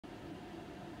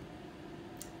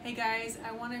Hey guys,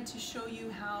 I wanted to show you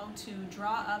how to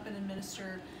draw up and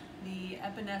administer the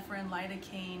epinephrine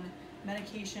lidocaine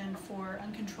medication for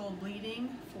uncontrolled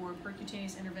bleeding for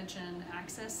percutaneous intervention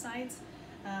access sites.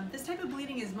 This type of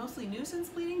bleeding is mostly nuisance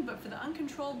bleeding, but for the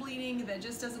uncontrolled bleeding that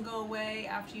just doesn't go away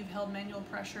after you've held manual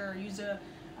pressure or used a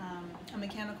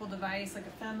mechanical device like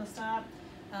a femtostop,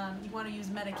 you want to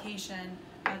use medication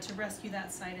to rescue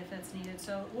that site if it's needed.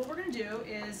 So what we're going to do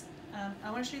is I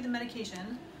want to show you the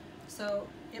medication. So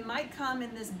it might come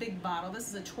in this big bottle. This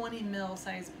is a 20 ml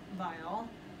size vial,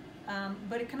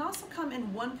 but it can also come in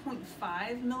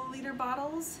 1.5 milliliter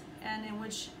bottles, and in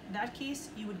which that case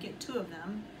you would get 2 of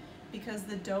them because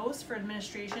the dose for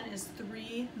administration is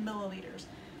 3 milliliters.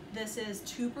 This is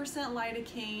 2%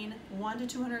 lidocaine, 1 to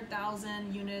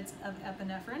 200,000 units of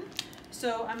epinephrine.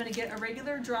 So I'm going to get a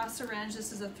regular draw syringe.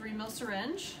 This is a 3 ml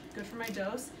syringe, good for my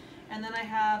dose. And then I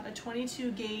have a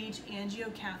 22 gauge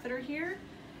angio catheter here.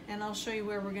 And I'll show you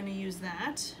where we're going to use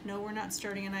that. No, we're not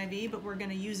starting an IV, but we're going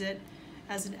to use it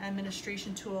as an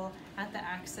administration tool at the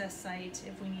access site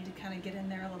if we need to kind of get in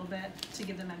there a little bit to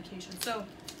give the medication. So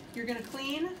you're going to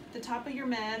clean the top of your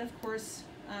med, of course,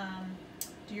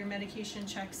 do your medication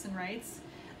checks and writes,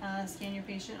 scan your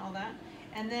patient, all that.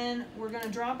 And then we're going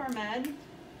to drop our med.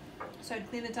 So I'd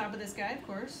clean the top of this guy, of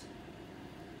course.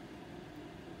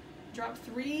 Drop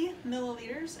 3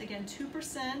 milliliters, again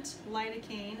 2%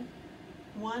 lidocaine,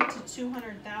 1 to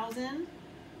 200,000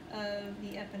 of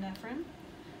the epinephrine.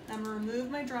 I'm going to remove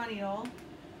my draw needle,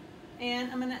 and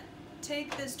I'm going to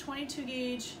take this 22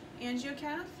 gauge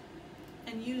angiocath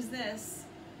and use this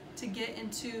to get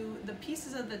into the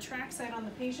pieces of the track site on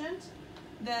the patient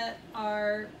that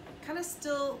are kind of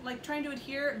still like trying to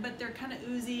adhere, but they're kind of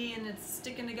oozy and it's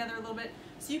sticking together a little bit.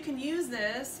 So you can use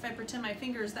this, if I pretend my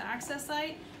finger is the access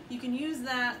site, you can use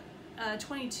that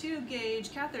 22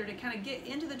 gauge catheter to kind of get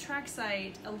into the track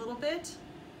site a little bit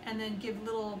and then give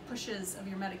little pushes of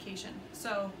your medication.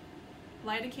 So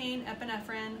lidocaine,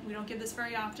 epinephrine, we don't give this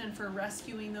very often for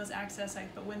rescuing those access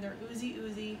sites, but when they're oozy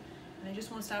and they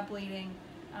just won't stop bleeding,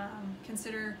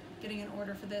 consider getting an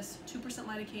order for this 2%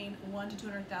 lidocaine, 1 to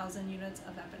 200,000 units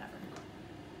of epinephrine.